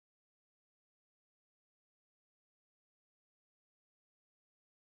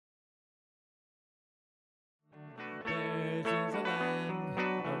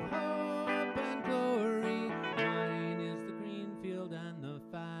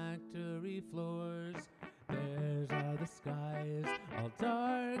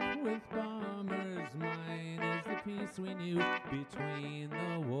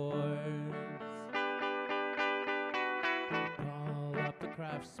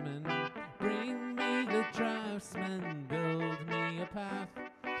craftsman, bring me the draftsman, build me a path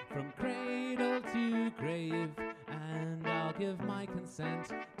from cradle to grave, and I'll give my consent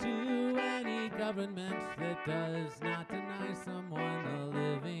to any government that does not deny someone a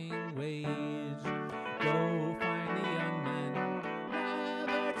living wage. Go find the young men,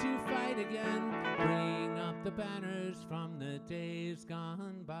 never to fight again, bring up the banners from the days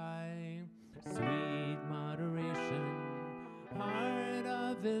gone by. Sweet moderation, heart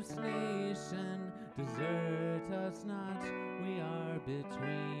of this nation, desert us not, we are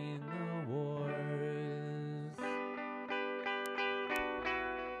between the wars.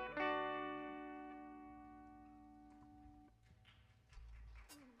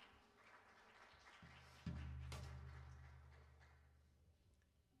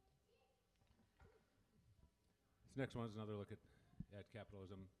 This next one is another look at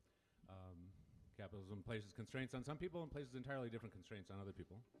capitalism. Capitalism places constraints on some people and places entirely different constraints on other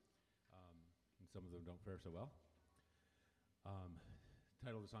people. And some of them don't fare so well. The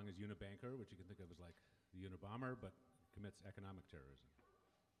title of the song is Unibanker, which you can think of as like the Unabomber, but commits economic terrorism.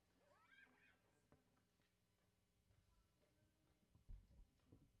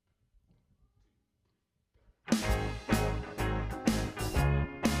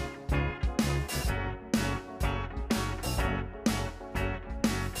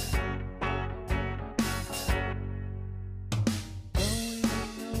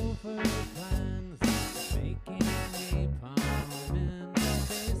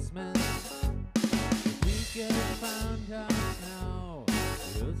 Found out now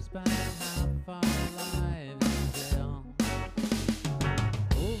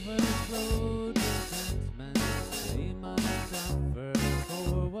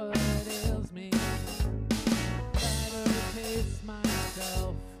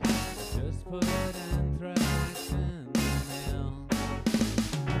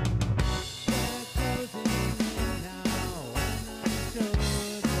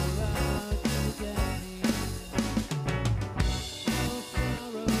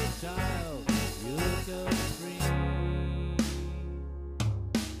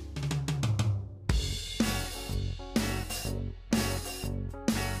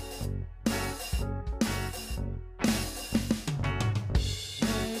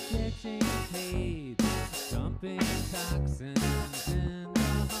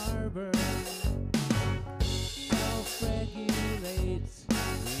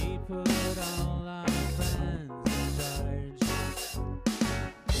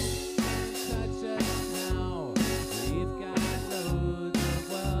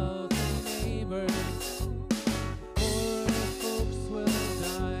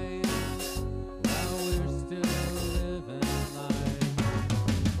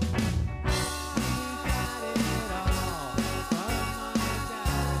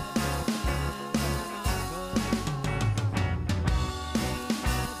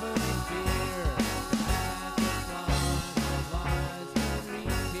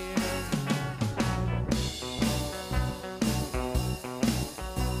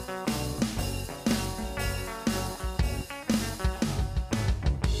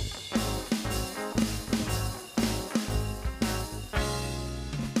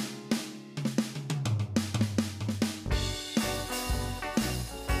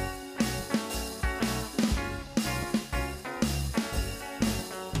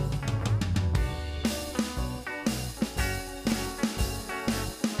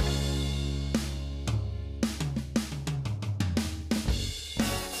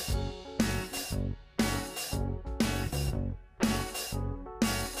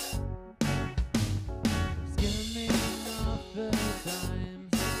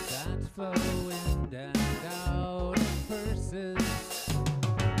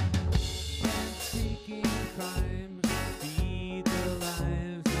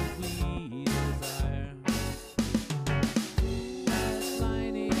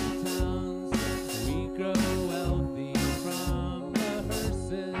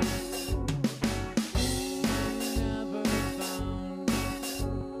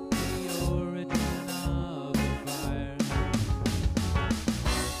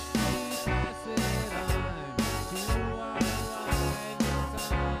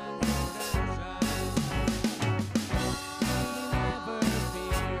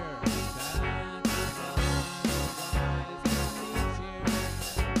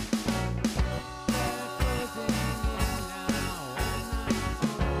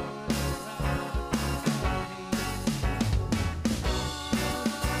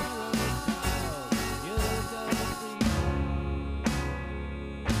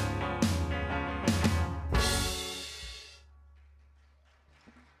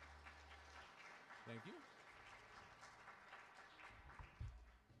Thank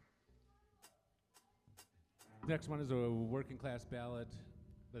you. Next one is a working class ballad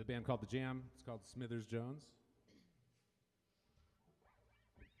by the band called The Jam. It's called Smithers Jones.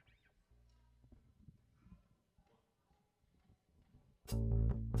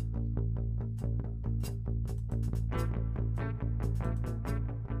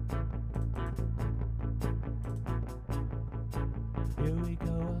 Here we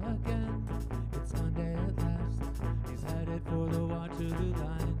go again, it's Monday at last. He's headed for the Waterloo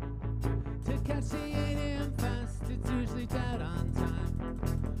line to catch the 8 a.m. fast. It's usually dead on time.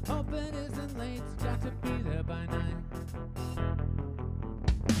 Hope it isn't late, got to be there by 9.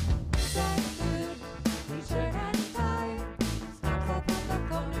 T-shirt and tie, snaps up on the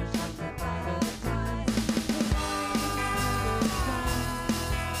corner, shots at by the time.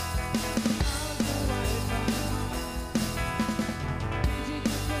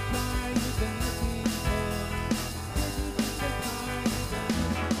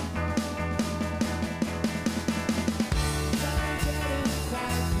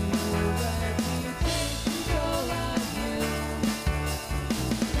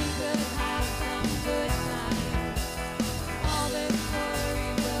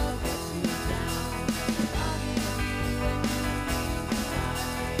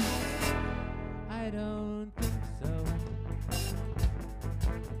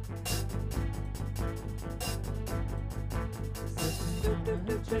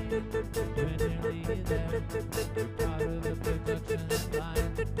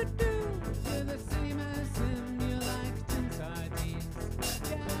 You're the same as him, you like tin sardines.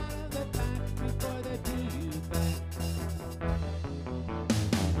 Get out of the pack before they do you back.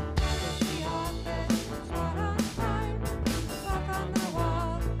 The office, spot on time. Clock on the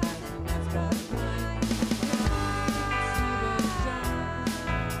wall, hasn't been struck nine.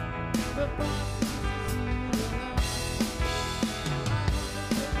 The boss sees you alone.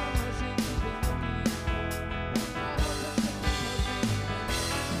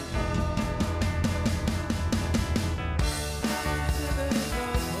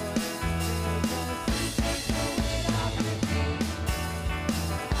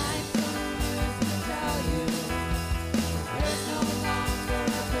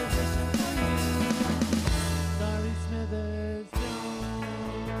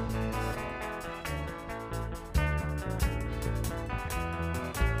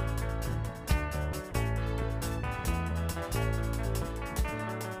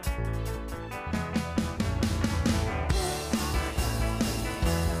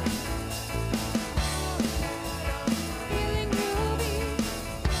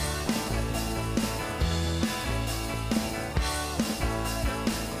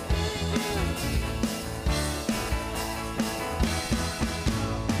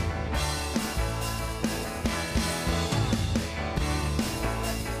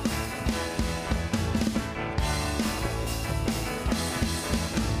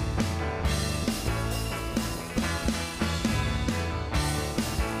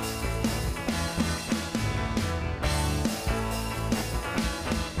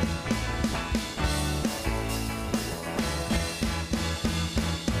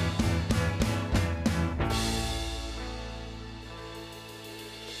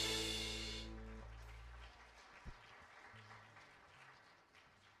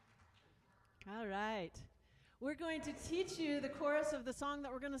 All right. We're going to teach you the chorus of the song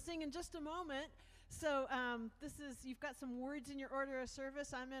that we're going to sing in just a moment. So you've got some words in your order of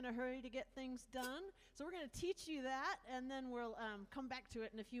service. I'm in a hurry to get things done. So we're going to teach you that, and then we'll come back to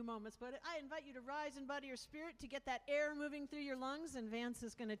it in a few moments. But I invite you to rise in body or spirit to get that air moving through your lungs, and Vance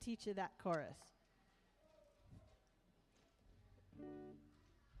is going to teach you that chorus.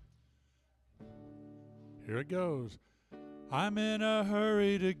 Here it goes. I'm in a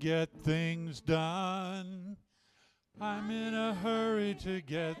hurry to get things done. I'm in a hurry to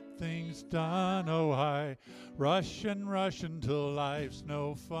get things done. Oh, I rush and rush until life's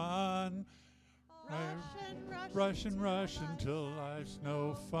no fun. Rush and rush until life's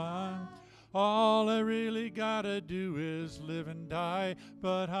no fun. All I really gotta do is live and die,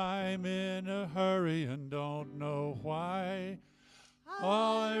 but I'm in a hurry and don't know why.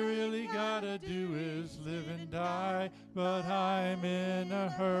 All I really gotta do is live and die, but I'm in a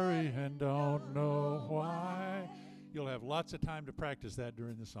hurry and don't know why. You'll have lots of time to practice that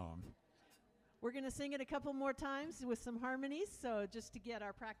during the song. We're going to sing it a couple more times with some harmonies, so just to get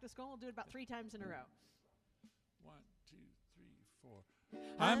our practice going, we'll do it about 3 times in a row. 1, 2, 3, 4.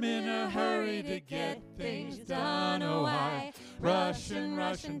 I'm in a hurry to get things done, oh I rush and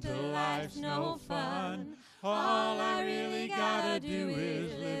rush until life's no fun. All I really gotta do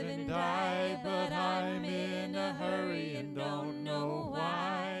is live and die, but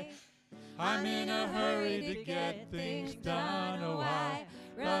hurry to get things done. Oh, I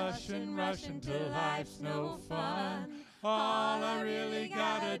rush until life's no fun. All I really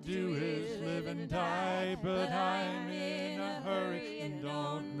gotta do is live and die, but I'm in a hurry and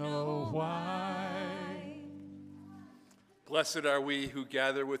don't know why. Blessed are we who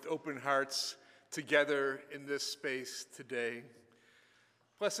gather with open hearts together in this space today.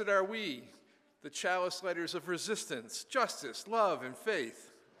 Blessed are we, the chalice lighters of resistance, justice, love, and faith.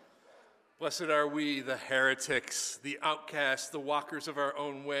 Blessed are we, the heretics, the outcasts, the walkers of our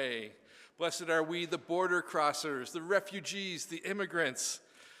own way. Blessed are we, the border crossers, the refugees, the immigrants,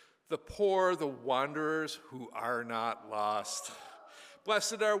 the poor, the wanderers who are not lost.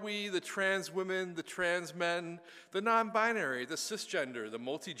 Blessed are we, the trans women, the trans men, the non-binary, the cisgender, the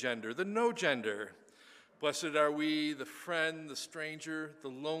multigender, the no-gender. Blessed are we, the friend, the stranger, the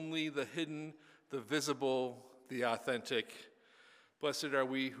lonely, the hidden, the visible, the authentic. Blessed are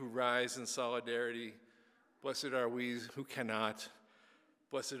we who rise in solidarity. Blessed are we who cannot.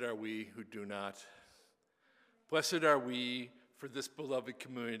 Blessed are we who do not. Blessed are we for this beloved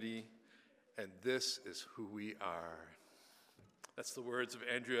community, and this is who we are. That's the words of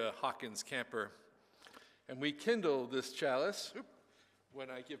Andrea Hawkins Camper. And we kindle this chalice, when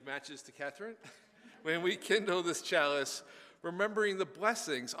I give matches to Catherine, when we kindle this chalice, remembering the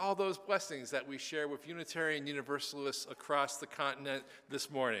blessings, all those blessings that we share with Unitarian Universalists across the continent this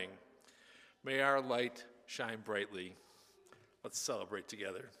morning. May our light shine brightly. Let's celebrate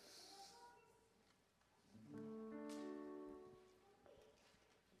together.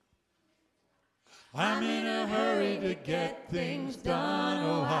 I'm in a hurry to get things done.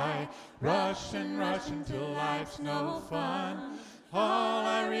 Oh, I rush until life's no fun. All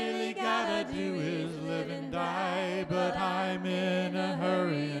I really gotta do is live and die, but I'm in a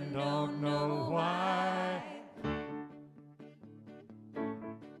hurry and don't know why.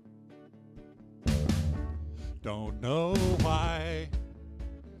 Don't know why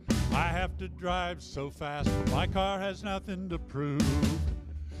I have to drive so fast. My car has nothing to prove.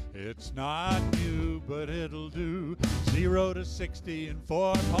 It's not new, but it'll do 0 to 60 in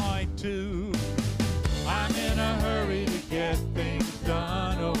 4.2. I'm in a hurry to get things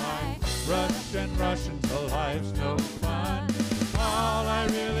done. Oh, I rush until life's no fun. All I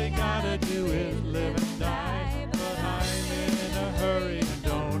really gotta do is live and die, but I'm in a hurry and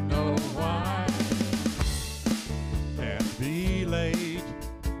don't know why. Can't be late,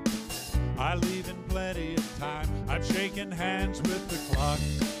 I leave in plenty of time. I'm shaking hands with the clock,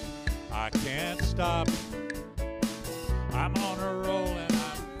 I can't stop. I'm on a roll and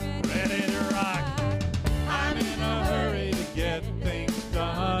I'm ready to rock. I'm in a hurry to get things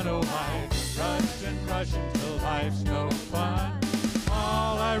done. Oh, I rush until life's no fun.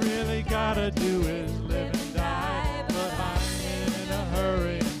 All I really gotta do is live and die, but I'm in a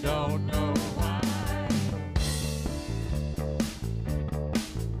hurry and don't know why.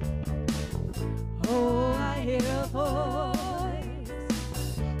 Oh, I hear a voice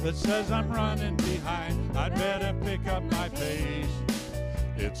that says I'm running behind. I'd better pick up my pace.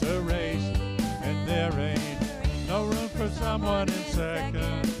 It's a race, and there ain't no room for someone in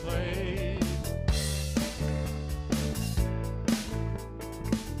second place.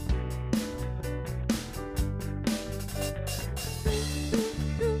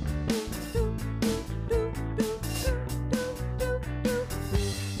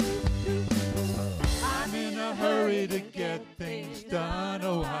 I'm in a hurry to get things done.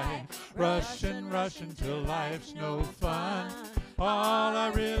 Oh, I rush until life's no fun. All I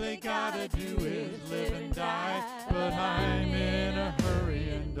really gotta do is live and die, but I'm in a hurry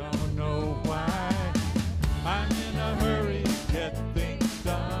and don't know why. I'm in a hurry to get things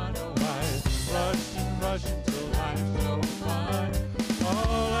done. Oh, I rush until life's no fun.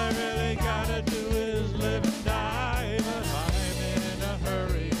 All I really gotta do is live and die, but I'm in a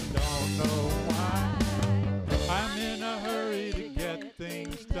hurry and don't know why. I'm in a hurry to get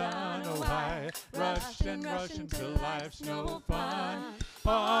things done. Oh, I rush until life's no fun.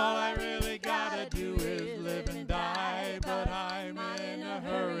 All I really gotta do is live and die, but I'm in a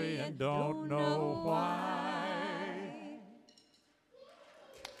hurry and don't know why.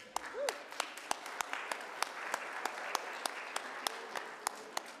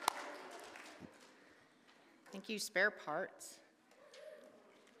 Thank you, Spare Parts.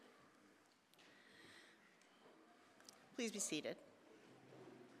 Please be seated.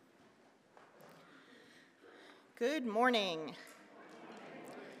 Good morning.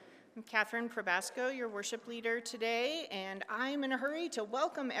 I'm Catherine Probasco, your worship leader today, and I'm in a hurry to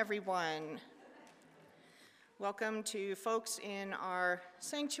welcome everyone. Welcome to folks in our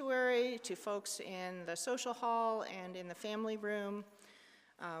sanctuary, to folks in the social hall and in the family room.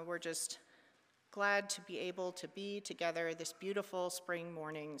 We're just glad to be able to be together this beautiful spring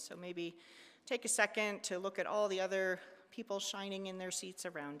morning. So maybe take a second to look at all the other people shining in their seats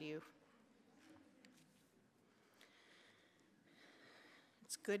around you.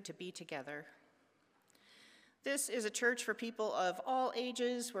 It's good to be together. This is a church for people of all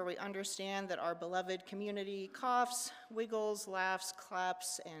ages where we understand that our beloved community coughs, wiggles, laughs,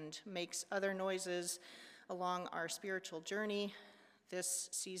 claps, and makes other noises along our spiritual journey. This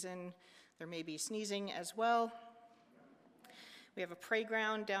season, there may be sneezing as well. We have a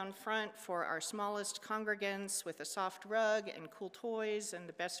playground down front for our smallest congregants with a soft rug and cool toys and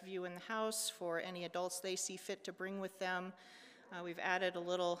the best view in the house for any adults they see fit to bring with them. We've added a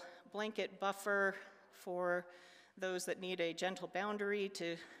little blanket buffer for those that need a gentle boundary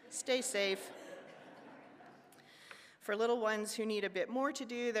to stay safe. For little ones who need a bit more to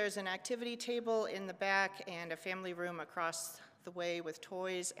do, there's an activity table in the back and a family room across the way with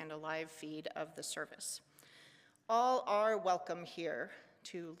toys and a live feed of the service. All are welcome here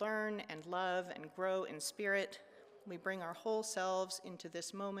to learn and love and grow in spirit. We bring our whole selves into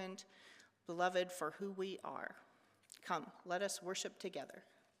this moment, beloved for who we are. Come, let us worship together.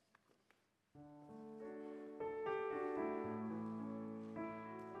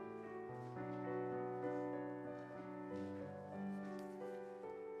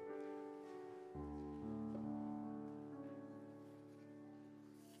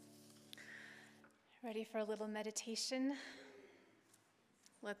 Ready for a little meditation?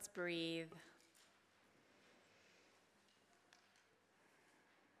 Let's breathe.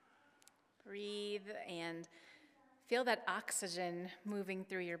 Breathe and feel that oxygen moving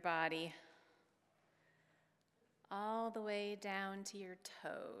through your body, all the way down to your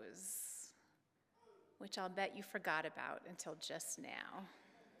toes, which I'll bet you forgot about until just now.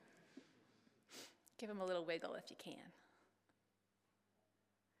 Give them a little wiggle if you can.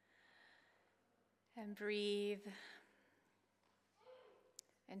 And breathe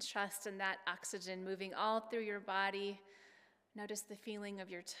and trust in that oxygen moving all through your body. Notice the feeling of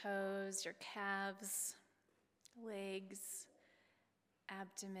your toes, your calves, legs,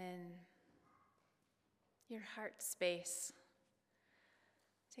 abdomen, your heart space.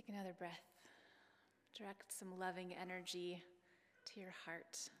 Take another breath. Direct some loving energy to your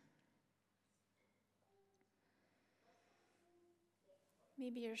heart.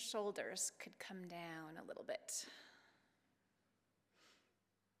 Maybe your shoulders could come down a little bit.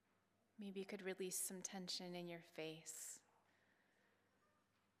 Maybe you could release some tension in your face.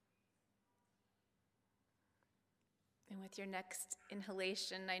 And with your next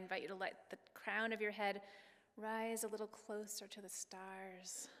inhalation, I invite you to let the crown of your head rise a little closer to the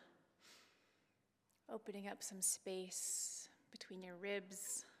stars, opening up some space between your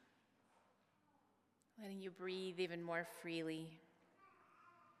ribs, letting you breathe even more freely.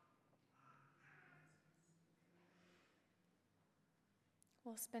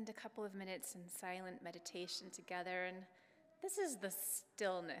 We'll spend a couple of minutes in silent meditation together, and this is the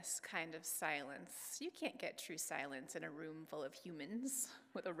stillness kind of silence. You can't get true silence in a room full of humans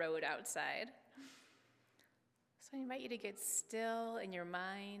with a road outside. So I invite you to get still in your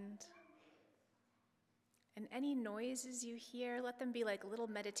mind, and any noises you hear, let them be like little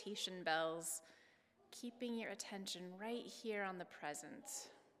meditation bells, keeping your attention right here on the present.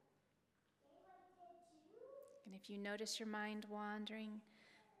 And if you notice your mind wandering,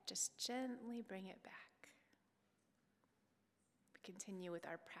 just gently bring it back. We continue with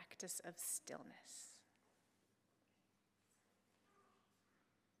our practice of stillness.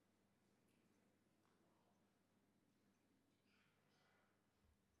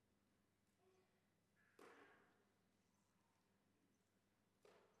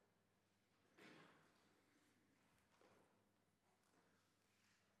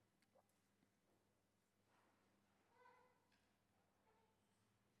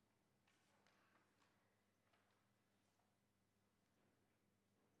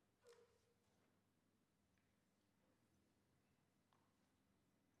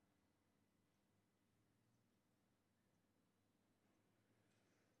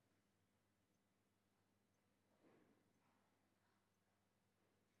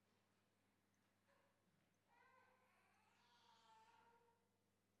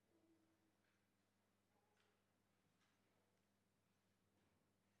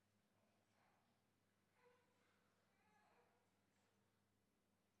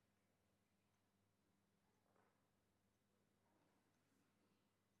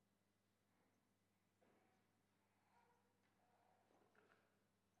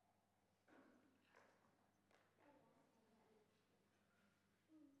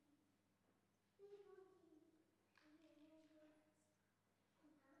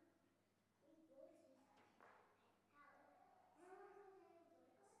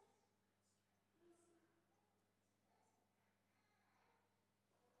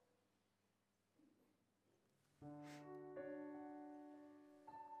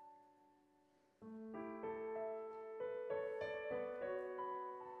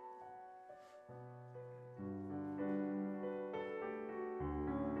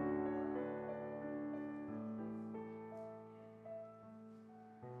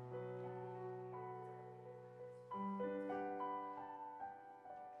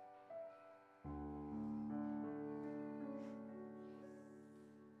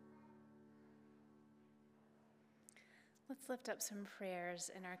 Let's lift up some prayers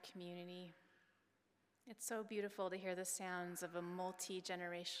in our community. It's so beautiful to hear the sounds of a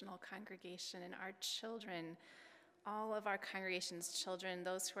multi-generational congregation and our children, all of our congregation's children,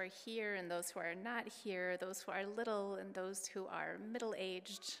 those who are here and those who are not here, those who are little and those who are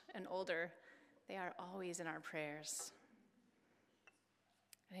middle-aged and older. They are always in our prayers.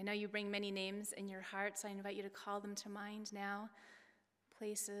 And I know you bring many names in your hearts. I invite you to call them to mind now,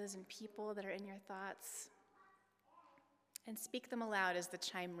 places and people that are in your thoughts. And speak them aloud as the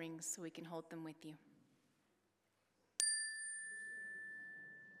chime rings so we can hold them with you.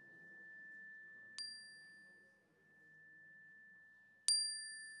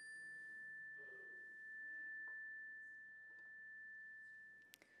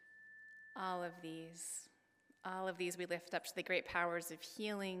 All of these we lift up to the great powers of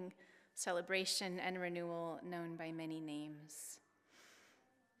healing, celebration, and renewal known by many names.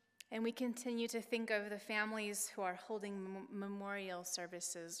 And we continue to think of the families who are holding memorial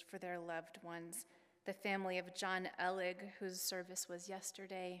services for their loved ones. The family of John Ellig, whose service was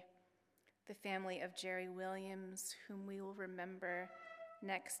yesterday. The family of Jerry Williams, whom we will remember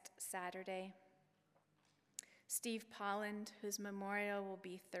next Saturday. Steve Polland, whose memorial will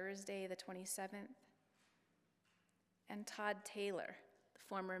be Thursday, the 27th. And Todd Taylor, the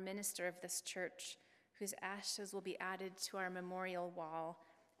former minister of this church, whose ashes will be added to our memorial wall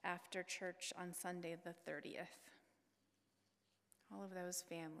after church on Sunday the 30th. All of those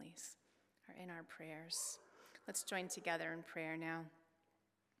families are in our prayers. Let's join together in prayer now.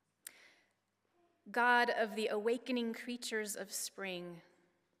 God of the awakening creatures of spring,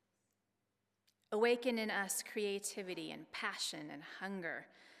 awaken in us creativity and passion and hunger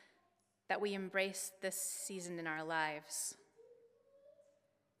that we embrace this season in our lives.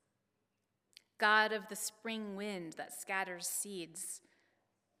 God of the spring wind that scatters seeds,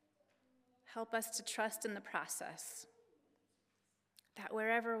 help us to trust in the process, that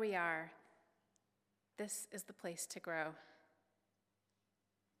wherever we are, this is the place to grow.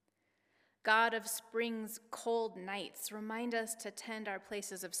 God of spring's cold nights, remind us to tend our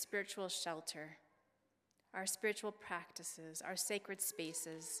places of spiritual shelter, our spiritual practices, our sacred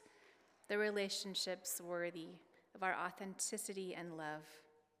spaces, the relationships worthy of our authenticity and love.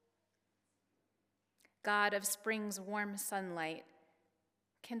 God of spring's warm sunlight,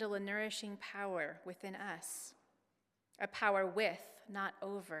 kindle a nourishing power within us, a power with, not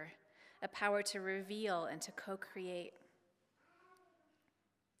over, a power to reveal and to co-create.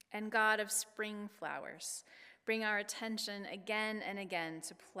 And God of spring flowers, bring our attention again and again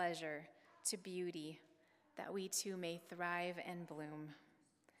to pleasure, to beauty, that we too may thrive and bloom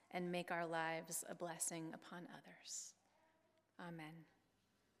and make our lives a blessing upon others. Amen.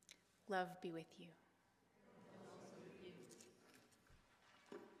 Love be with you.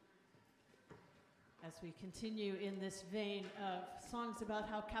 As we continue in this vein of songs about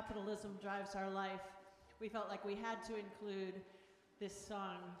how capitalism drives our life, we felt like we had to include this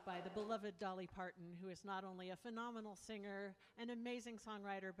song by the beloved Dolly Parton, who is not only a phenomenal singer, an amazing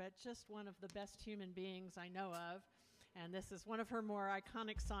songwriter, but just one of the best human beings I know of. And this is one of her more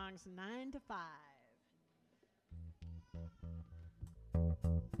iconic songs, 9 to 5.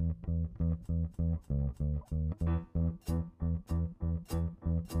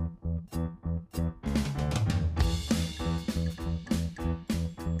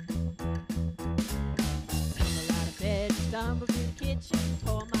 Stumble to the kitchen,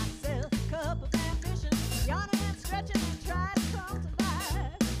 pour myself a cup of ambition, yawning and stretching and try to come to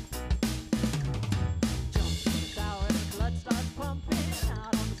life. Jump in the shower, the blood starts pumping,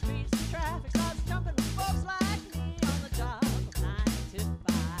 out on the streets, the traffic starts jumping with folks like me on the job of 9 to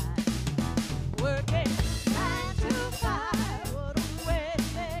 5. Working 9 to 5, what a way to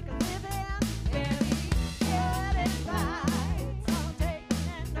make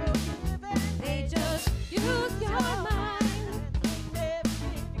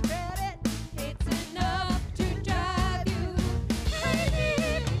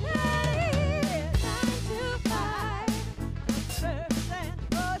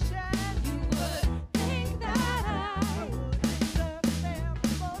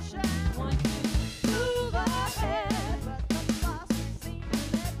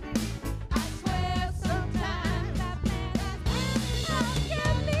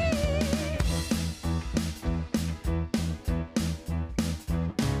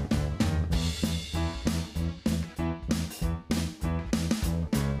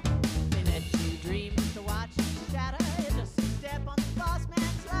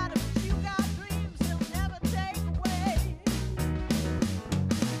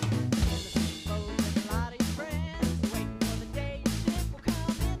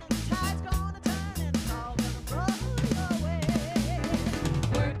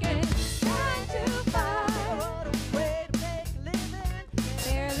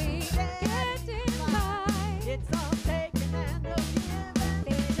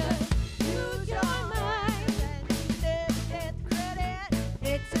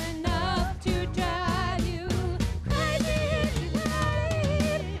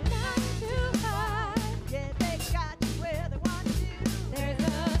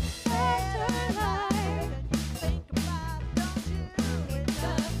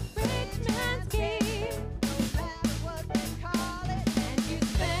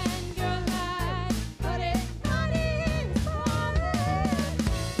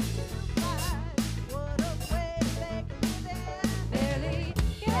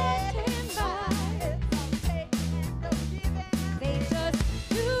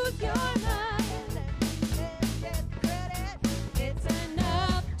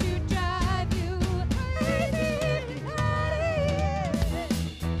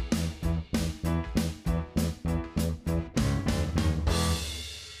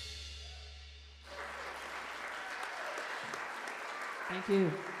you.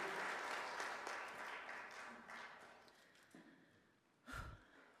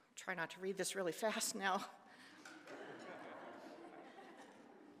 Try not to read this really fast now.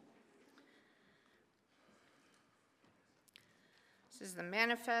 This is the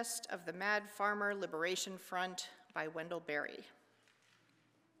Manifest of the Mad Farmer Liberation Front by Wendell Berry.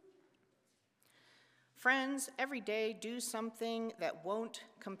 Friends, every day do something that won't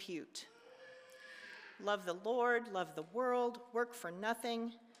compute. Love the Lord, love the world, work for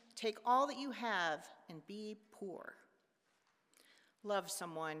nothing, take all that you have and be poor. Love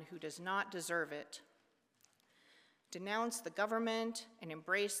someone who does not deserve it. Denounce the government and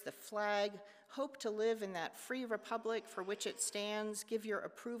embrace the flag. Hope to live in that free republic for which it stands. Give your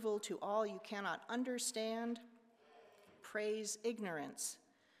approval to all you cannot understand. Praise ignorance.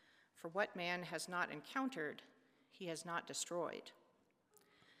 For what man has not encountered, he has not destroyed.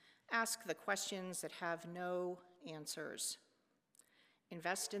 Ask the questions that have no answers.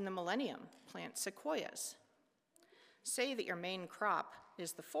 Invest in the millennium. Plant sequoias. Say that your main crop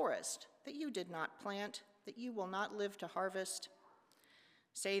is the forest that you did not plant, that you will not live to harvest.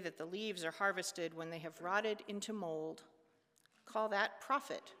 Say that the leaves are harvested when they have rotted into mold. Call that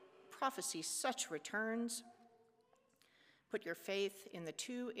profit. Prophecy such returns. Put your faith in the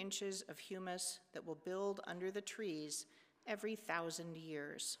 2 inches of humus that will build under the trees every 1,000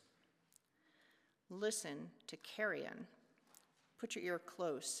 years. Listen to carrion. Put your ear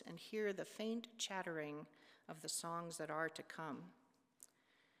close and hear the faint chattering of the songs that are to come.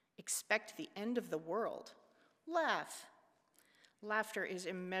 Expect the end of the world. Laugh. Laughter is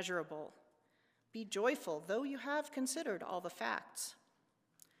immeasurable. Be joyful, though you have considered all the facts.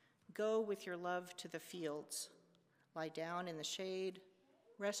 Go with your love to the fields. Lie down in the shade.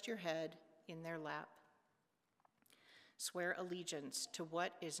 Rest your head in their lap. Swear allegiance to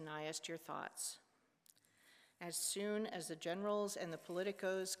what is nighest your thoughts. As soon as the generals and the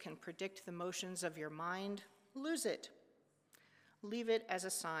politicos can predict the motions of your mind, lose it. Leave it as a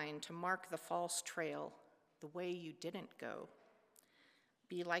sign to mark the false trail, the way you didn't go.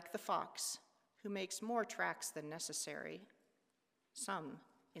 Be like the fox, who makes more tracks than necessary, some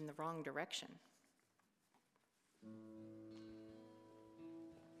in the wrong direction.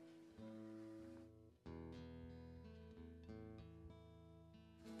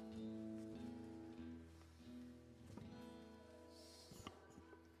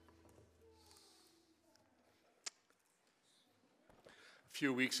 A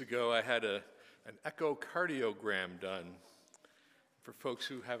few weeks ago, I had an echocardiogram done. For folks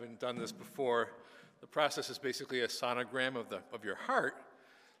who haven't done this before, the process is basically a sonogram of your heart,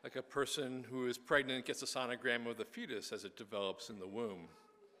 like a person who is pregnant gets a sonogram of the fetus as it develops in the womb.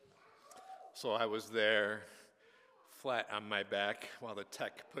 So I was there, flat on my back, while the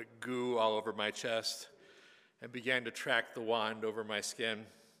tech put goo all over my chest and began to track the wand over my skin,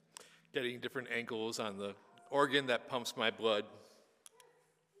 getting different angles on the organ that pumps my blood.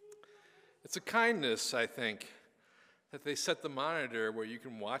 It's a kindness, I think, that they set the monitor where you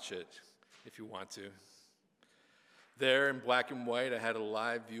can watch it if you want to. There in black and white, I had a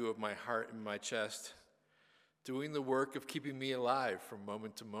live view of my heart in my chest, doing the work of keeping me alive from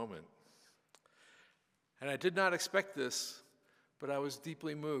moment to moment. And I did not expect this, but I was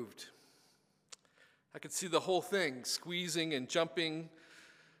deeply moved. I could see the whole thing, squeezing and jumping,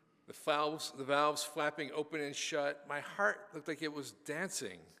 the valves flapping open and shut. My heart looked like it was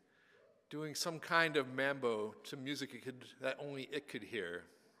dancing, doing some kind of mambo to music that only it could hear.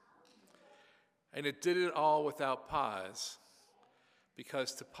 And it did it all without pause,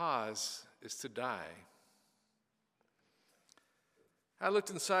 because to pause is to die. I looked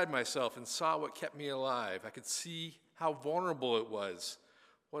inside myself and saw what kept me alive. I could see how vulnerable it was.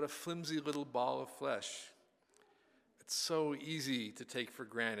 What a flimsy little ball of flesh. It's so easy to take for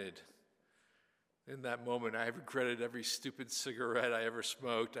granted. In that moment, I regretted every stupid cigarette I ever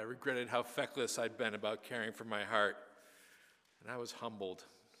smoked. I regretted how feckless I'd been about caring for my heart. And I was humbled.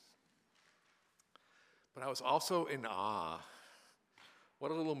 But I was also in awe.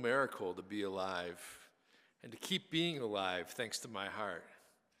 What a little miracle to be alive and to keep being alive thanks to my heart.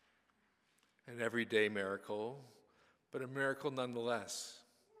 An everyday miracle, but a miracle nonetheless.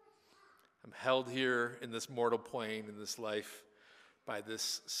 I'm held here in this mortal plane, in this life, by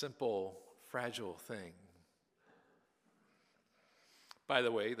this simple, fragile thing. By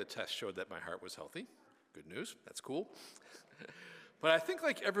the way, the test showed that my heart was healthy. Good news, that's cool. But I think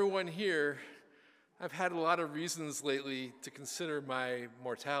like everyone here, I've had a lot of reasons lately to consider my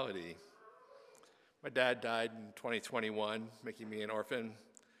mortality. My dad died in 2021, making me an orphan.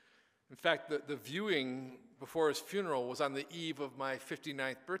 In fact, the viewing before his funeral was on the eve of my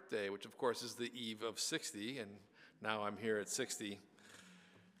 59th birthday, which of course is the eve of 60, and now I'm here at 60.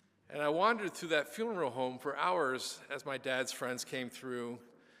 And I wandered through that funeral home for hours as my dad's friends came through,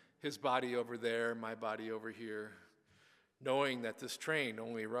 his body over there, my body over here, knowing that this train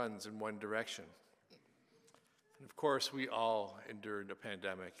only runs in one direction. And of course, we all endured a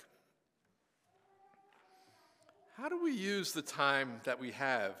pandemic. How do we use the time that we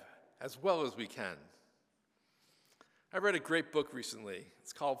have as well as we can? I read a great book recently.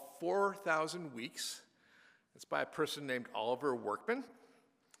 It's called 4,000 Weeks. It's by a person named Oliver Workman.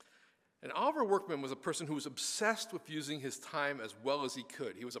 And Oliver Workman was a person who was obsessed with using his time as well as he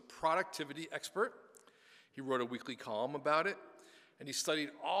could. He was a productivity expert. He wrote a weekly column about it, and he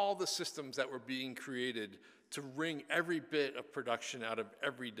studied all the systems that were being created to wring every bit of production out of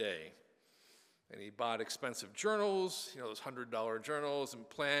every day. And he bought expensive journals, those $100 journals, and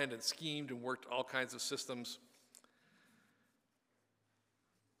planned and schemed and worked all kinds of systems.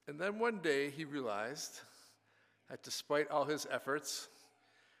 And then one day he realized that despite all his efforts,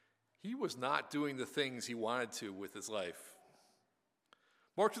 he was not doing the things he wanted to with his life.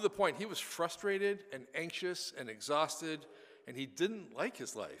 More to the point, he was frustrated and anxious and exhausted, and he didn't like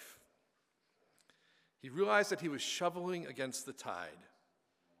his life. He realized that he was shoveling against the tide.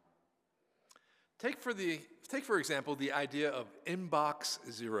 Take, for example, the idea of inbox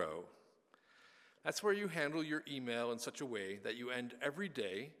zero. That's where you handle your email in such a way that you end every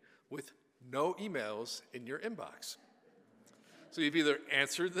day with no emails in your inbox. So you've either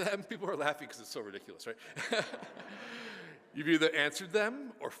answered them, people are laughing because it's so ridiculous, right? You've either answered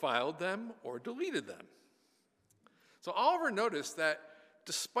them or filed them or deleted them. So Oliver noticed that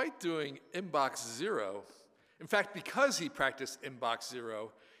despite doing inbox zero, in fact, because he practiced inbox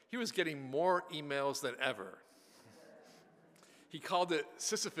zero, he was getting more emails than ever. He called it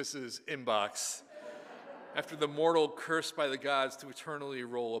Sisyphus's inbox, after the mortal cursed by the gods to eternally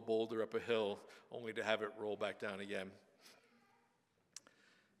roll a boulder up a hill, only to have it roll back down again.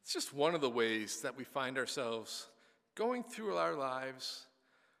 It's just one of the ways that we find ourselves going through our lives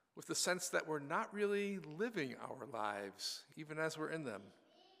with the sense that we're not really living our lives, even as we're in them.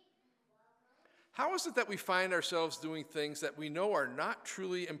 How is it that we find ourselves doing things that we know are not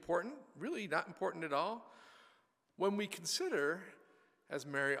truly important, really not important at all, when we consider, as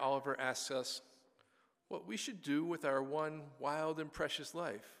Mary Oliver asks us, what we should do with our one wild and precious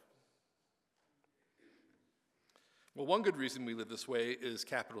life? Well, one good reason we live this way is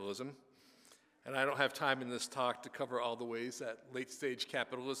capitalism. And I don't have time in this talk to cover all the ways that late-stage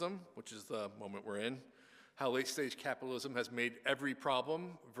capitalism, which is the moment we're in, how late-stage capitalism has made every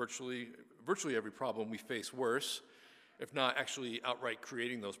problem, virtually every problem we face worse, if not actually outright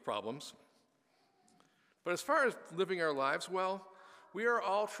creating those problems. But as far as living our lives, well, we are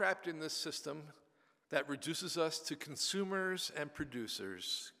all trapped in this system that reduces us to consumers and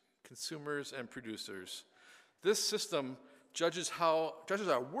producers. Consumers and producers. This system judges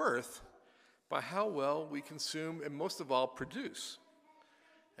our worth by how well we consume and most of all produce.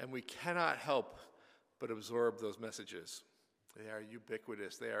 And we cannot help but absorb those messages. They are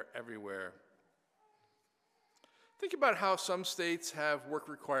ubiquitous, they are everywhere. Think about how some states have work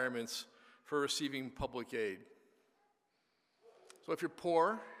requirements for receiving public aid. So if you're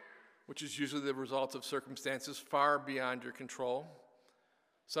poor, which is usually the result of circumstances far beyond your control,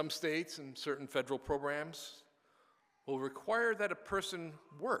 some states and certain federal programs will require that a person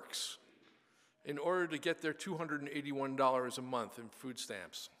works in order to get their $281 a month in food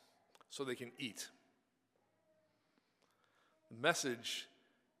stamps so they can eat. The message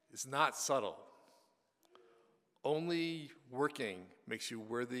is not subtle. Only working makes you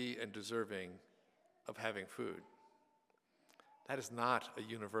worthy and deserving of having food. That is not a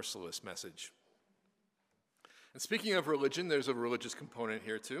universalist message. And speaking of religion, there's a religious component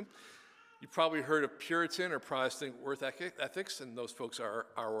here too. You probably heard of Puritan or Protestant worth ethics, and those folks are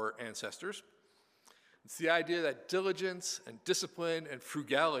our ancestors. It's the idea that diligence and discipline and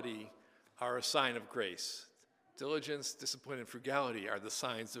frugality are a sign of grace. Diligence, discipline, and frugality are the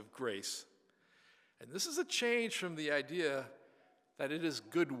signs of grace. And this is a change from the idea that it is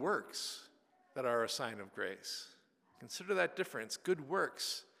good works that are a sign of grace. Consider that difference. Good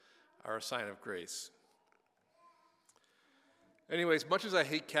works are a sign of grace. Anyways, much as I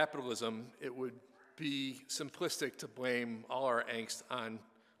hate capitalism, it would be simplistic to blame all our angst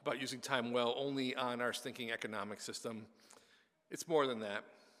about using time well only on our stinking economic system. It's more than that.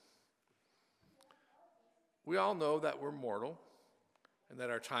 We all know that we're mortal and that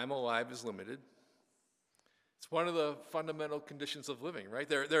our time alive is limited. It's one of the fundamental conditions of living, right?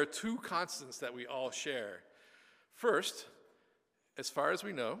 There are two constants that we all share. First, as far as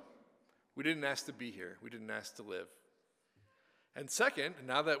we know, we didn't ask to be here. We didn't ask to live. And second,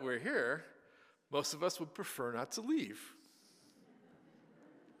 now that we're here, most of us would prefer not to leave.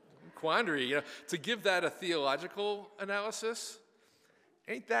 quandary. To give that a theological analysis,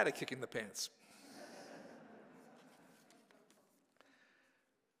 ain't that a kick in the pants?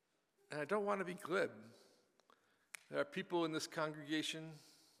 And I don't want to be glib. There are people in this congregation,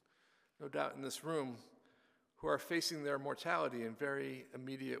 no doubt in this room, who are facing their mortality in very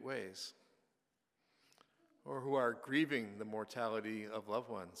immediate ways, or who are grieving the mortality of loved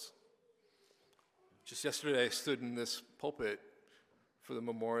ones. Just yesterday, I stood in this pulpit for the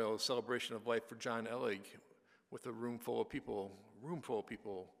memorial celebration of life for John Ellig with a room full of people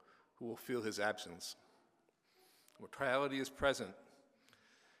who will feel his absence. Mortality is present.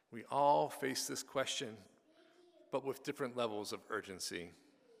 We all face this question, but with different levels of urgency.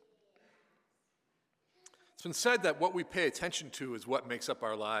 It's been said that what we pay attention to is what makes up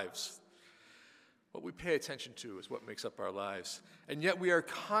our lives. What we pay attention to is what makes up our lives. And yet we are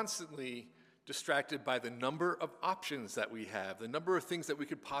constantly distracted by the number of options that we have, the number of things that we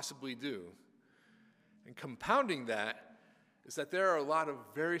could possibly do. And compounding that is that there are a lot of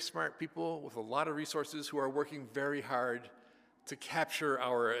very smart people with a lot of resources who are working very hard to capture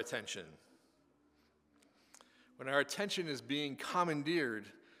our attention. When our attention is being commandeered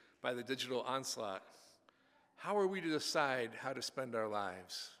by the digital onslaught, how are we to decide how to spend our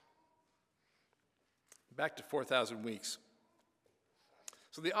lives? Back to 4,000 weeks.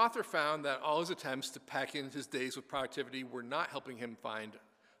 So the author found that all his attempts to pack in his days with productivity were not helping him find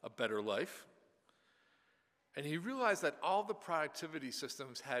a better life. And he realized that all the productivity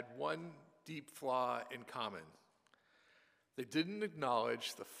systems had one deep flaw in common. They didn't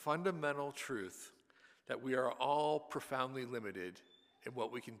acknowledge the fundamental truth that we are all profoundly limited in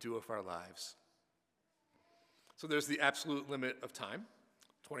what we can do with our lives. So there's the absolute limit of time,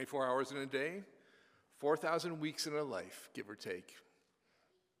 24 hours in a day, 4,000 weeks in a life, give or take.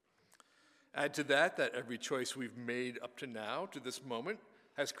 Add to that every choice we've made up to now, to this moment,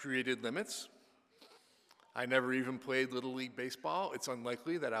 has created limits. I never even played Little League Baseball. It's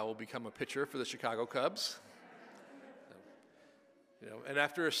unlikely that I will become a pitcher for the Chicago Cubs. And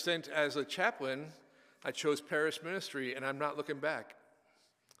after a stint as a chaplain, I chose parish ministry, and I'm not looking back.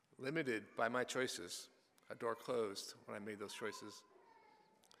 Limited by my choices. A door closed when I made those choices.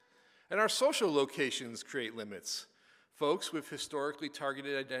 And our social locations create limits. Folks with historically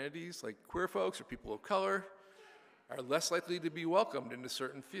targeted identities, like queer folks or people of color, are less likely to be welcomed into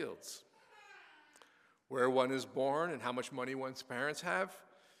certain fields. Where one is born and how much money one's parents have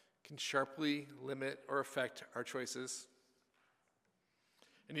can sharply limit or affect our choices.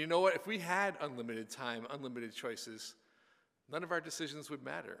 And you know what? If we had unlimited time, unlimited choices, none of our decisions would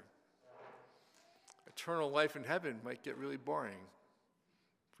matter. Eternal life in heaven might get really boring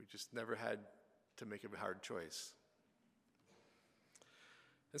if we just never had to make a hard choice.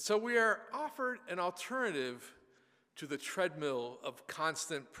 And so we are offered an alternative to the treadmill of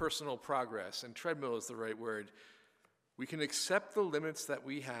constant personal progress. And treadmill is the right word. We can accept the limits that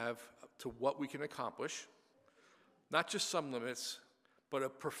we have to what we can accomplish, not just some limits, but a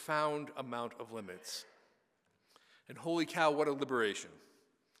profound amount of limits. And holy cow, what a liberation.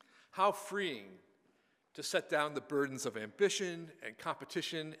 How freeing to set down the burdens of ambition and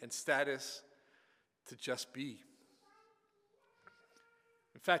competition and status to just be.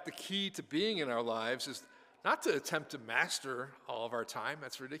 In fact, the key to being in our lives is not to attempt to master all of our time,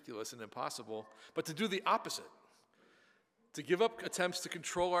 that's ridiculous and impossible, but to do the opposite. To give up attempts to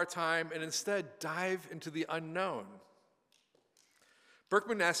control our time and instead dive into the unknown.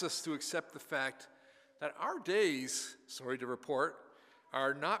 Berkman asks us to accept the fact that our days, sorry to report,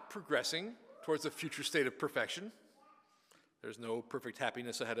 are not progressing towards a future state of perfection. There's no perfect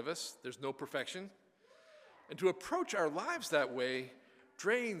happiness ahead of us. There's no perfection. And to approach our lives that way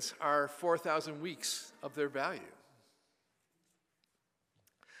drains our 4,000 weeks of their value.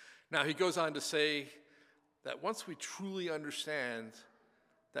 Now, he goes on to say that once we truly understand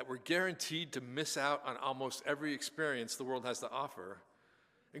that we're guaranteed to miss out on almost every experience the world has to offer,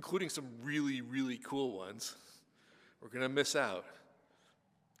 including some really, really cool ones, we're going to miss out.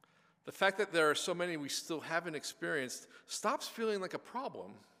 The fact that there are so many we still haven't experienced stops feeling like a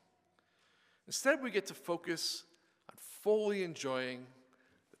problem. Instead, we get to focus on fully enjoying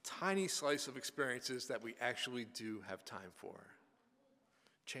the tiny slice of experiences that we actually do have time for.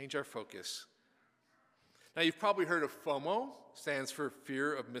 Change our focus. Now, you've probably heard of FOMO, stands for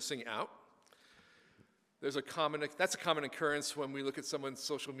fear of missing out. That's a common occurrence when we look at someone's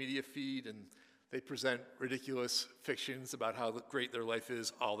social media feed and they present ridiculous fictions about how great their life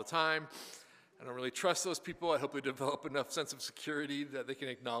is all the time. I don't really trust those people. I hope they develop enough sense of security that they can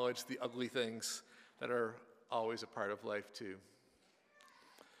acknowledge the ugly things that are always a part of life too.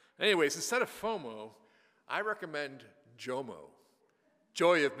 Anyways, instead of FOMO, I recommend JOMO.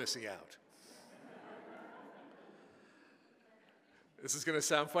 joy of missing out. This is going to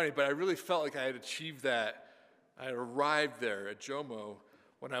sound funny, but I really felt like I had achieved that. I had arrived there at Jomo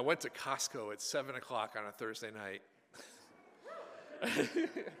when I went to Costco at 7 o'clock on a Thursday night.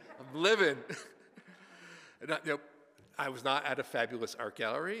 I'm living. And I was not at a fabulous art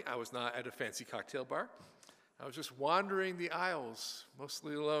gallery. I was not at a fancy cocktail bar. I was just wandering the aisles,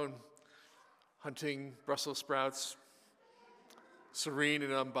 mostly alone, hunting Brussels sprouts, serene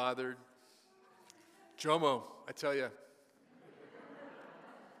and unbothered. Jomo, I tell you.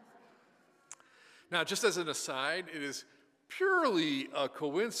 Now, just as an aside, it is purely a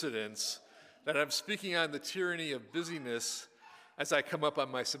coincidence that I'm speaking on the tyranny of busyness as I come up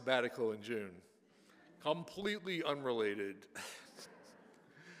on my sabbatical in June. Completely unrelated.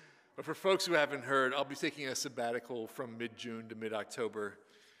 But for folks who haven't heard, I'll be taking a sabbatical from mid-June to mid-October.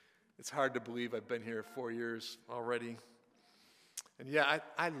 It's hard to believe I've been here 4 years already. And yeah,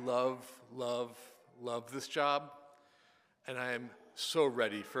 I love this job, and I am so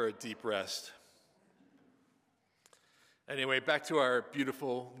ready for a deep rest. Anyway, back to our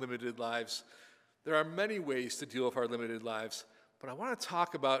beautiful limited lives. There are many ways to deal with our limited lives, but I want to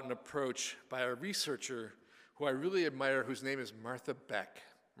talk about an approach by a researcher who I really admire, whose name is Martha Beck.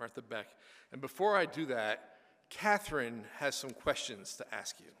 Martha Beck. And before I do that, Catherine has some questions to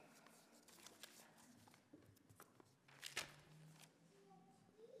ask you.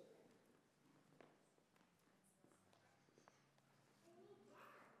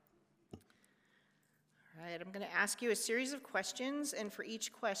 All right, I'm going to ask you a series of questions, and for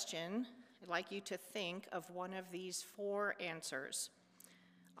each question, I'd like you to think of one of these 4 answers.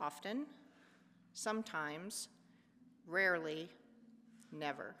 Often, sometimes, rarely,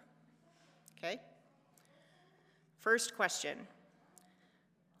 never. Okay? First question.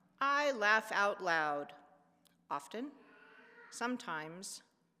 I laugh out loud. Often, sometimes,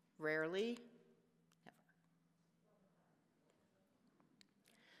 rarely, never.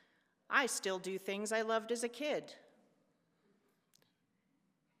 I still do things I loved as a kid.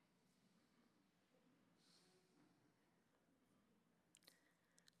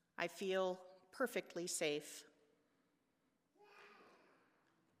 I feel perfectly safe.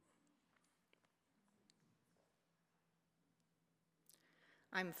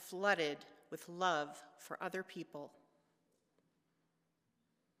 I'm flooded with love for other people.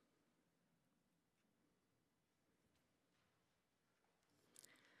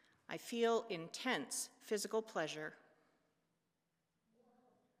 I feel intense physical pleasure.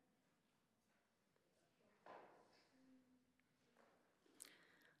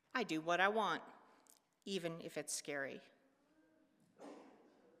 I do what I want, even if it's scary.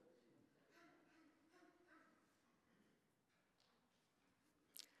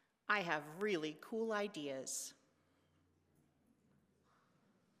 I have really cool ideas.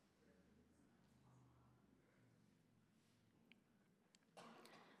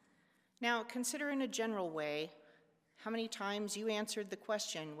 Now, consider in a general way how many times you answered the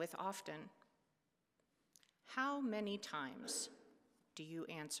question with often. How many times do you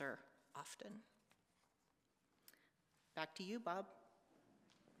answer often? Back to you, Bob.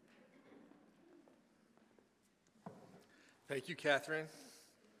 Thank you, Catherine.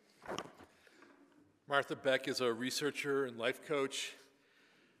 Martha Beck is a researcher and life coach,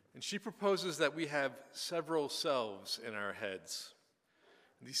 and she proposes that we have several selves in our heads.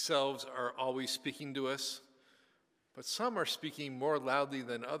 These selves are always speaking to us, but some are speaking more loudly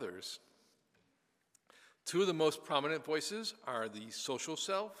than others. 2 of the most prominent voices are the social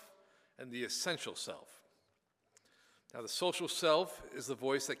self and the essential self. Now, the social self is the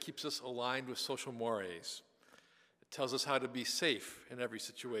voice that keeps us aligned with social mores. It tells us how to be safe in every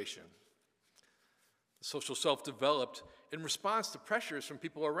situation. The social self developed in response to pressures from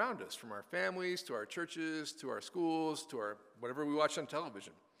people around us, from our families, to our churches, to our schools, to our whatever we watch on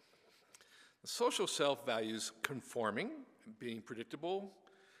television. The social self values conforming, being predictable,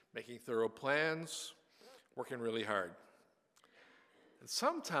 making thorough plans, working really hard. And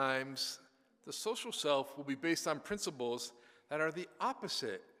sometimes the social self will be based on principles that are the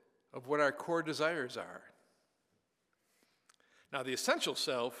opposite of what our core desires are. Now, the essential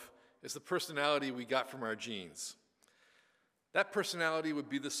self is the personality we got from our genes. That personality would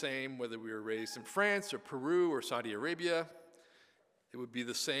be the same whether we were raised in France or Peru or Saudi Arabia. It would be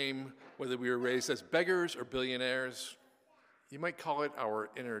the same whether we were raised as beggars or billionaires. You might call it our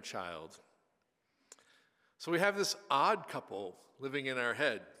inner child. So we have this odd couple living in our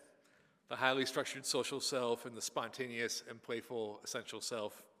head, the highly structured social self and the spontaneous and playful essential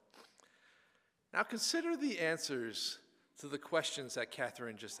self. Now consider the answers to the questions that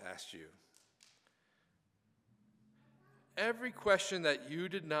Catherine just asked you. every question that you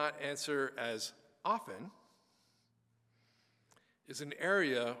did not answer as often is an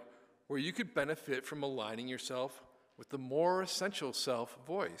area where you could benefit from aligning yourself with the more essential self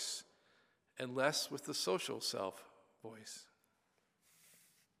voice and less with the social self voice.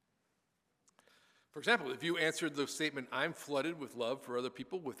 For example, if you answered the statement, "I'm flooded with love for other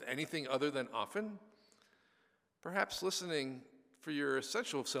people," with anything other than often, perhaps listening for your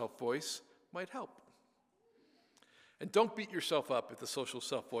essential self voice might help. And don't beat yourself up if the social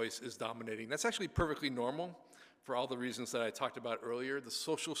self voice is dominating. That's actually perfectly normal for all the reasons that I talked about earlier. The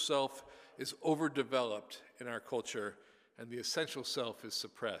social self is overdeveloped in our culture, and the essential self is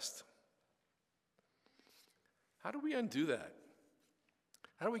suppressed. How do we undo that?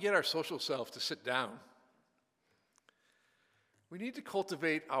 How do we get our social self to sit down? We need to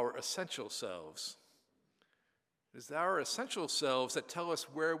cultivate our essential selves. It is our essential selves that tell us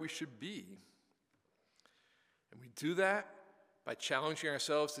where we should be. And we do that by challenging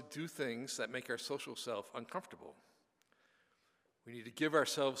ourselves to do things that make our social self uncomfortable. We need to give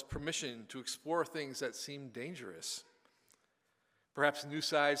ourselves permission to explore things that seem dangerous. Perhaps new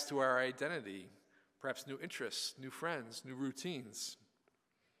sides to our identity, perhaps new interests, new friends, new routines.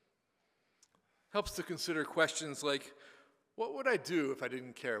 Helps to consider questions like, what would I do if I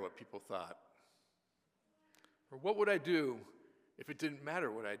didn't care what people thought? Or what would I do if it didn't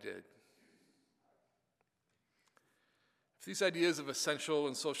matter what I did? If these ideas of essential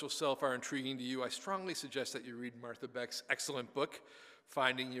and social self are intriguing to you, I strongly suggest that you read Martha Beck's excellent book,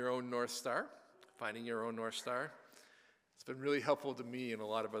 Finding Your Own North Star. Finding Your Own North Star. It's been really helpful to me and a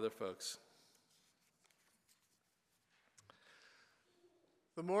lot of other folks.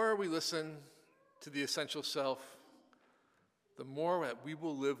 The more we listen to the essential self, the more that we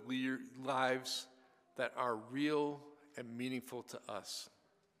will live lives that are real and meaningful to us,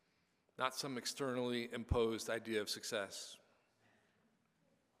 not some externally imposed idea of success.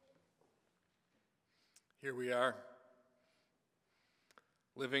 Here we are,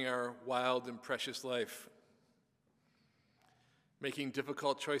 living our wild and precious life, making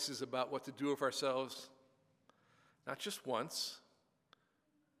difficult choices about what to do with ourselves, not just once,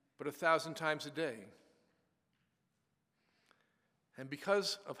 but 1,000 times a day. And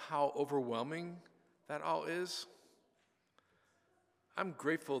because of how overwhelming that all is, I'm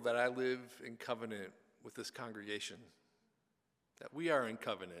grateful that I live in covenant with this congregation, that we are in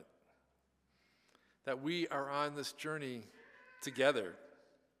covenant, that we are on this journey together,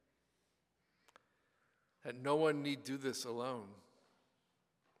 that no one need do this alone.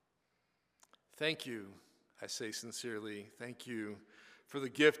 Thank you, I say sincerely, thank you for the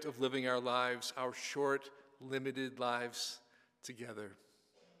gift of living our lives, our short, limited lives together.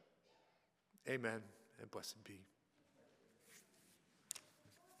 Amen, and blessed be.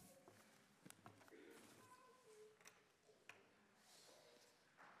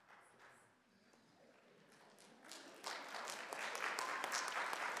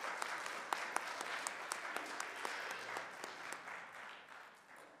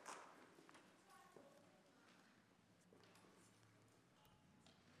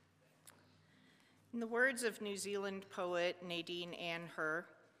 In the words of New Zealand poet Nadine Ann Herr,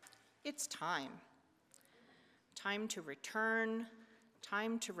 it's time. Time to return,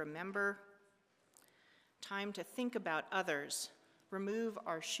 time to remember, time to think about others, remove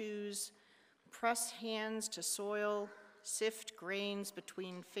our shoes, press hands to soil, sift grains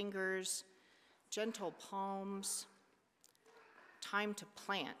between fingers, gentle palms, time to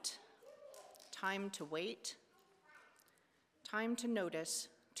plant, time to wait, time to notice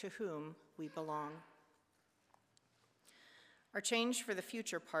to whom we belong. Our Change for the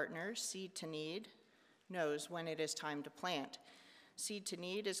Future partner, Seed to Need, knows when it is time to plant. Seed to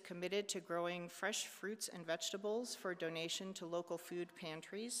Need is committed to growing fresh fruits and vegetables for donation to local food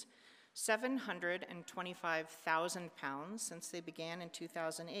pantries, 725,000 pounds since they began in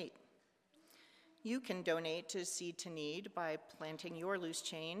 2008. You can donate to Seed to Need by planting your loose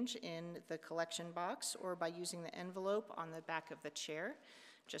change in the collection box or by using the envelope on the back of the chair.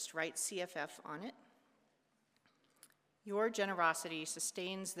 Just write CFF on it. Your generosity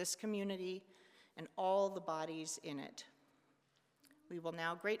sustains this community and all the bodies in it. We will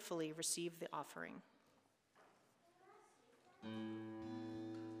now gratefully receive the offering.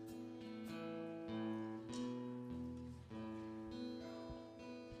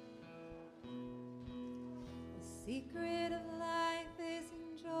 The secret of life is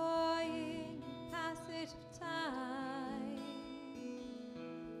enjoying the passage of time.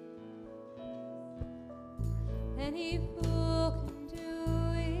 Any fool can do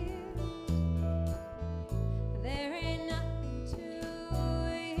it. There ain't nothing to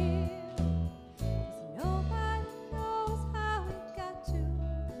it. 'Cause nobody knows how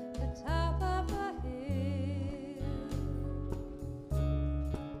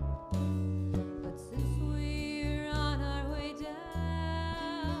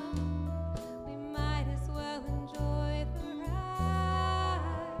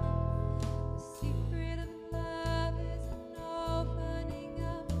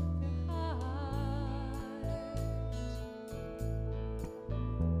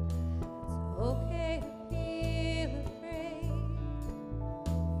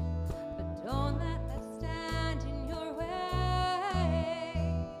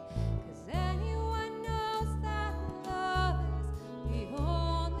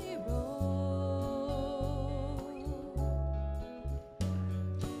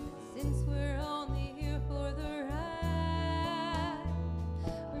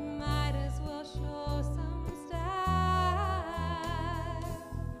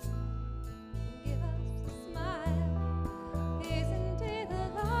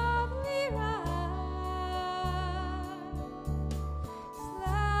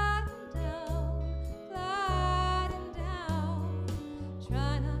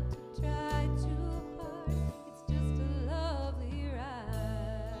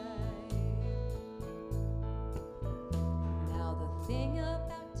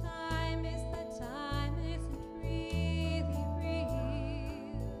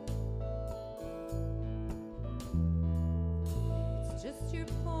your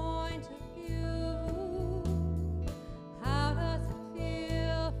point of view? How does it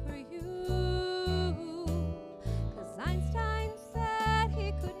feel for you? 'Cause Einstein said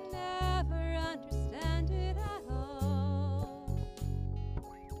he could never understand it at all.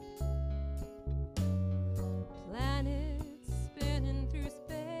 Planets spinning through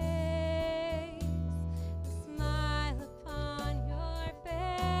space, the smile upon your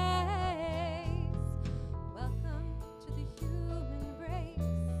face. Welcome to the human race,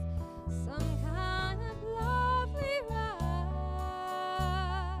 some kind of lovely ride.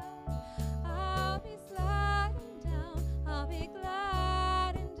 I'll be sliding down, I'll be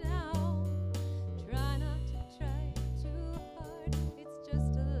gliding down. Try not to try too hard, it's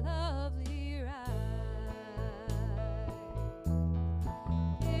just a lovely ride.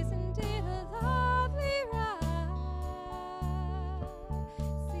 Isn't it a lovely ride?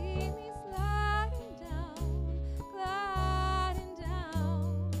 See me sliding down, gliding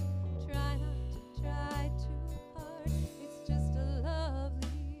down. Try not to try too hard, it's just a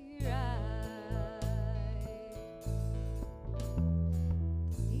lovely ride.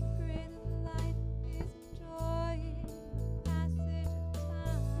 The secret of life is enjoying the passage of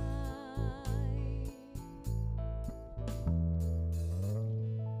time.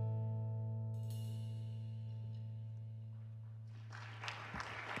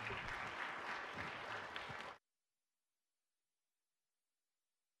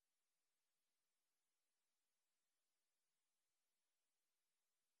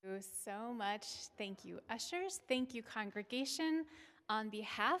 Thank you so much. Thank you, ushers. Thank you, congregation. On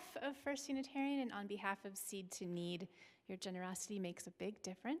behalf of First Unitarian and on behalf of Seed to Need, your generosity makes a big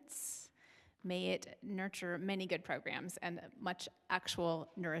difference. May it nurture many good programs and much actual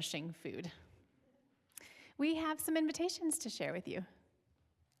nourishing food. We have some invitations to share with you.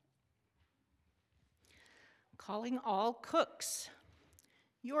 Calling all cooks.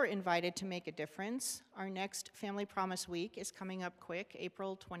 You're invited to make a difference. Our next Family Promise Week is coming up quick,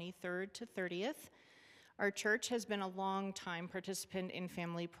 April 23rd to 30th. Our church has been a long-time participant in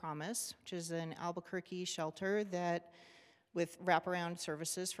Family Promise, which is an Albuquerque shelter that with wraparound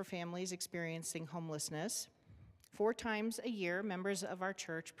services for families experiencing homelessness. 4 times a year, members of our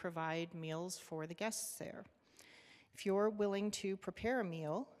church provide meals for the guests there. If you're willing to prepare a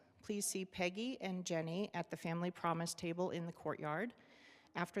meal, please see Peggy and Jenny at the Family Promise table in the courtyard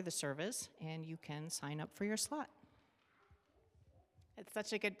after the service, and you can sign up for your slot. It's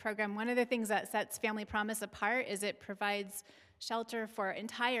such a good program. One of the things that sets Family Promise apart is it provides shelter for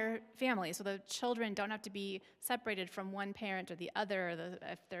entire families, so the children don't have to be separated from one parent or the other.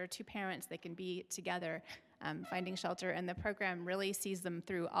 If there are 2 parents, they can be together finding shelter, and the program really sees them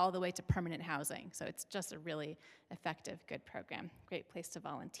through all the way to permanent housing. So it's just a really effective, good program. Great place to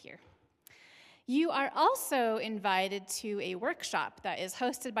volunteer. You are also invited to a workshop that is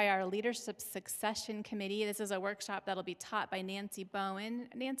hosted by our Leadership Succession Committee. This is a workshop that'll be taught by Nancy Bowen.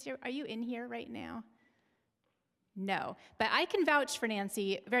 Nancy, are you in here right now? No, but I can vouch for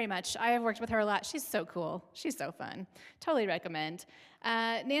Nancy very much. I have worked with her a lot. She's so cool. She's so fun. Totally recommend.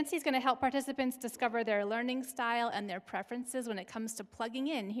 Nancy's going to help participants discover their learning style and their preferences when it comes to plugging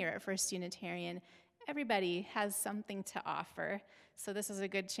in here at First Unitarian. Everybody has something to offer, so this is a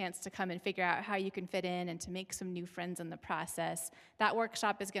good chance to come and figure out how you can fit in and to make some new friends in the process. That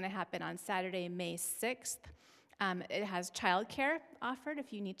workshop is going to happen on Saturday, May 6th. It has childcare offered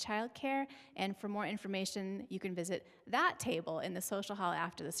if you need childcare, and for more information, you can visit that table in the social hall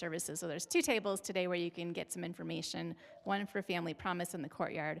after the services. So there's 2 tables today where you can get some information, one for Family Promise in the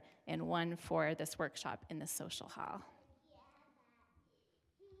courtyard and one for this workshop in the social hall.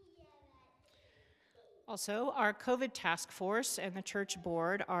 Also, our COVID task force and the church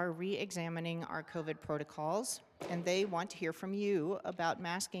board are re-examining our COVID protocols, and they want to hear from you about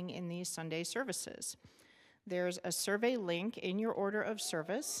masking in these Sunday services. There's a survey link in your order of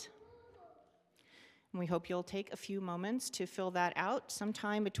service, and we hope you'll take a few moments to fill that out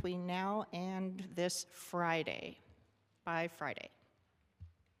sometime between now and this Friday, by Friday.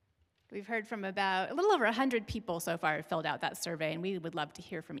 We've heard from about a little over 100 people so far who filled out that survey, and we would love to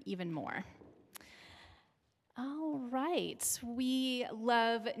hear from even more. All right, we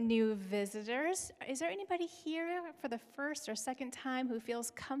love new visitors. Is there anybody here for the first or second time who feels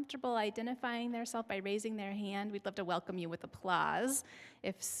comfortable identifying themselves by raising their hand? We'd love to welcome you with applause.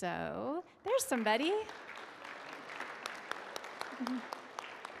 If so, there's somebody.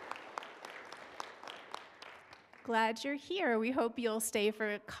 Glad you're here. We hope you'll stay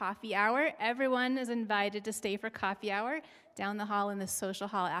for coffee hour. Everyone is invited to stay for coffee hour down the hall in the social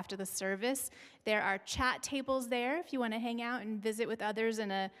hall after the service. There are chat tables there if you want to hang out and visit with others in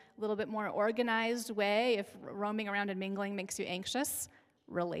a little bit more organized way. If roaming around and mingling makes you anxious,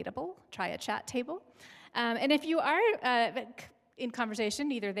 relatable. Try a chat table. And if you are in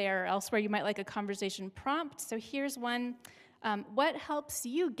conversation, either there or elsewhere, you might like a conversation prompt. So here's one. What helps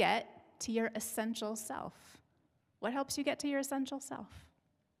you get to your essential self? What helps you get to your essential self?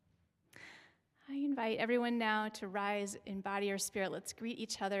 I invite everyone now to rise in body or spirit. Let's greet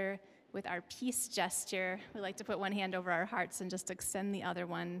each other with our peace gesture. We like to put one hand over our hearts and just extend the other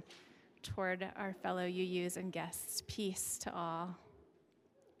one toward our fellow UUs and guests. Peace to all.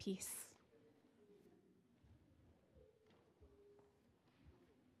 Peace.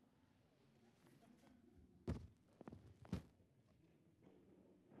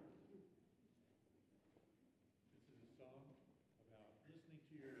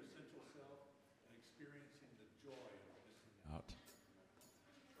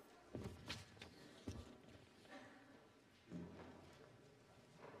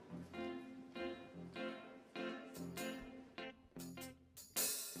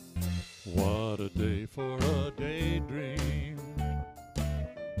 What a day for a daydream.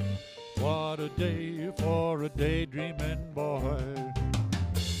 What a day for a daydreaming boy.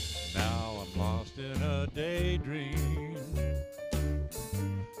 Now I'm lost in a daydream,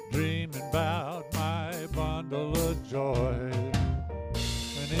 dreaming about my bundle of joy.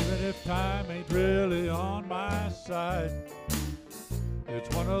 And even if time ain't really on my side,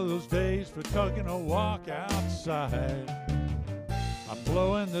 it's one of those days for taking a walk outside. I'm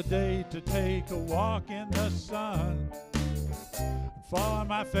blowing the day to take a walk in the sun, fall on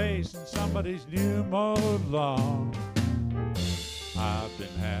my face in somebody's new mowed lawn. I've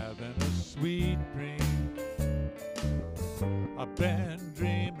been having a sweet dream. I've been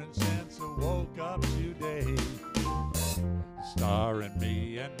dreaming since I woke up today, starring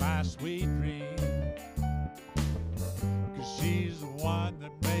me and my sweet dream, 'cause she's the one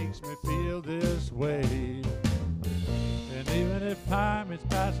that makes me feel this way. And even if time is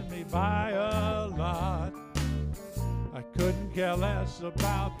passing me by a lot, I couldn't care less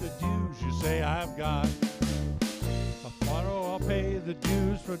about the dues you say I've got. Tomorrow I'll pay the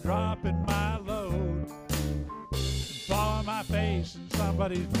dues for dropping my load and fall on my face in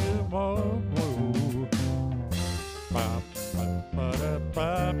somebody's new mood. Ba ba ba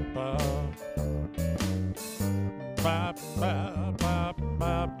ba ba ba ba ba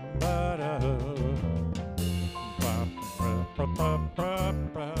ba ba da.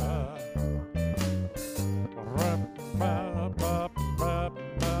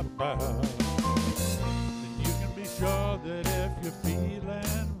 And you can be sure that if you're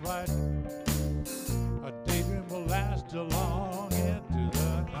feeling right, a daydream will last till long into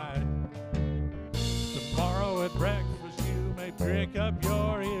the night. Tomorrow at breakfast you may prick up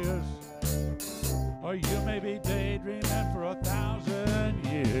your ears, or you may be daydreaming for 1,000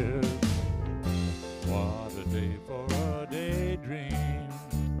 years. What a day for a daydream,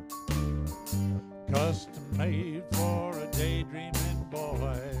 custom made for a daydreaming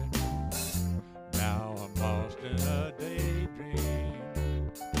boy. Now I'm lost in a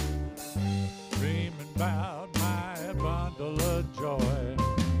daydream, dreaming about my bundle of joy.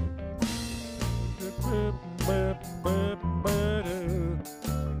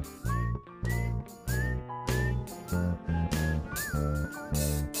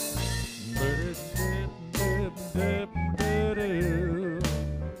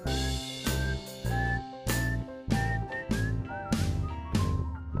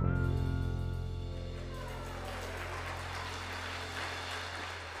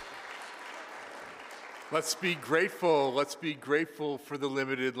 Let's be grateful. Let's be grateful for the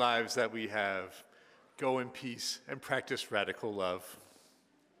limited lives that we have. Go in peace and practice radical love.